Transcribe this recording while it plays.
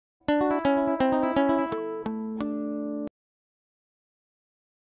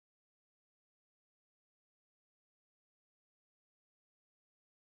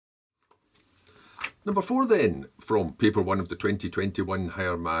Number 4 then, from paper 1 of the 2021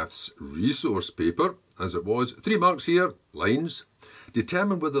 Higher Maths resource paper, as it was, 3 marks here, lines.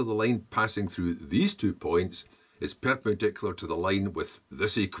 Determine whether the line passing through these 2 points is perpendicular to the line with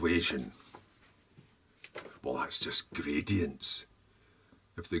this equation. Well, that's just gradients.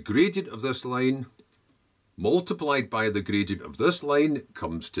 If the gradient of this line multiplied by the gradient of this line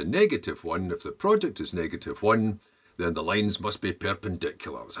comes to -1, if the product is -1, then the lines must be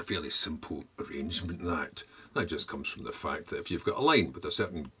perpendicular. It's a fairly simple arrangement, that. That just comes from the fact that if you've got a line with a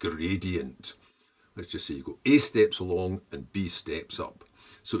certain gradient, let's just say you go A steps along and B steps up.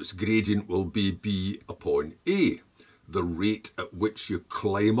 So its gradient will be B upon A, the rate at which you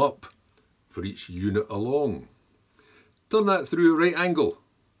climb up for each unit along. Turn that through a right angle.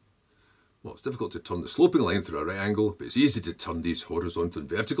 Well, it's difficult to turn the sloping line through a right angle, but it's easy to turn these horizontal and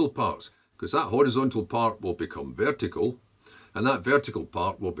vertical parts, because that horizontal part will become vertical, and that vertical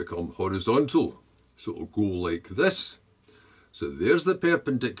part will become horizontal. So it'll go like this. So there's the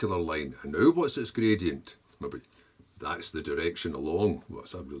perpendicular line. And now what's its gradient? Maybe that's the direction along. Well,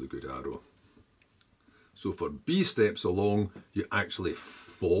 that's a really good arrow. So for B steps along, you actually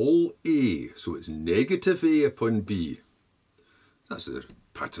fall A. So it's -A upon B. That's the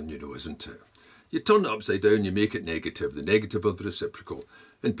pattern you know, isn't it? You turn it upside down, you make it negative, the negative of the reciprocal.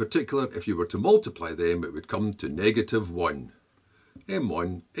 In particular, if you were to multiply them, it would come to -1.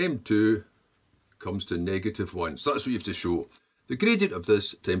 M1, M2 comes to -1. So that's what you have to show. The gradient of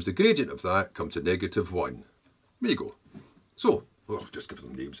this times the gradient of that comes to -1. There you go. So, I'll just give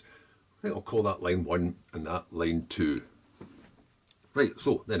them names. Right, I'll call that line 1 and that line 2. Right,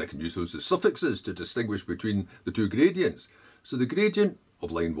 so then I can use those as suffixes to distinguish between the 2 gradients. So the gradient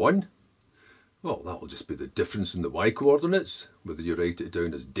of line 1, well, that will just be the difference in the y coordinates, whether you write it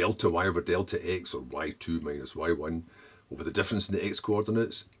down as delta y over delta x or y2 minus y1 over the difference in the x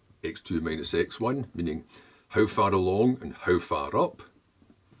coordinates, x2 minus x1, meaning how far along and how far up.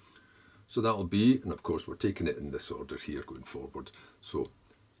 So that'll be, and of course we're taking it in this order here going forward. So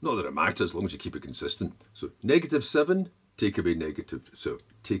not that it matters as long as you keep it consistent. So -7, take away so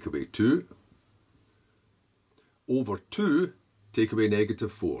take away 2, over 2, take away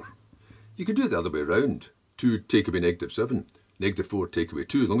 -4. You can do it the other way around. 2 take away -7, -4 take away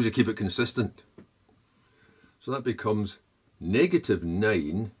 2, as long as you keep it consistent. So that becomes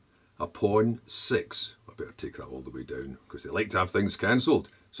 -9 upon 6. I better take that all the way down, because they like to have things cancelled.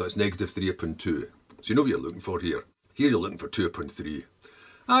 So it's -3 upon 2. So you know what you're looking for here. Here you're looking for 2 upon 3.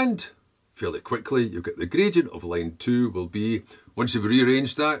 And fairly quickly, you'll get the gradient of line 2 will be, once you've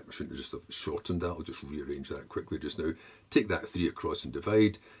rearranged that, I shouldn't have just have shortened that, I'll just rearrange that quickly just now. Take that 3 across and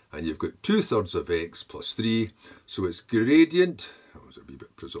divide, and you've got 2/3 of x plus 3. So its gradient, that was a wee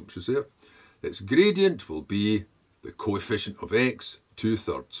bit presumptuous there, its gradient will be the coefficient of x,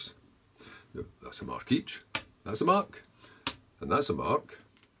 2/3. Now, that's a mark each. That's a mark, and that's a mark.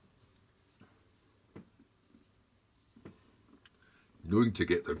 Knowing to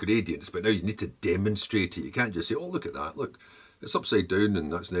get their gradients, but now you need to demonstrate it. You can't just say, oh, look at that, look, it's upside down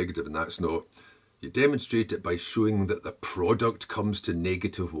and that's negative and that's not. You demonstrate it by showing that the product comes to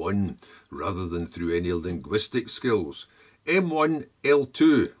 -1 rather than through any linguistic skills. M1,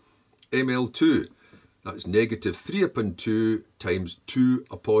 L2, ML2, that's -3 upon 2 times 2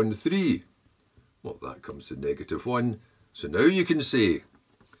 upon 3. Well, that comes to -1. So now you can say,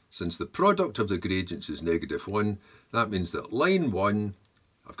 since the product of the gradients is -1, that means that line 1,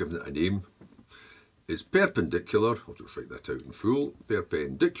 I've given it a name, is perpendicular, I'll just write that out in full,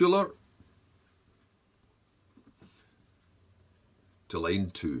 perpendicular to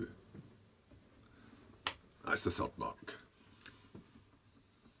line 2. That's the 3rd mark.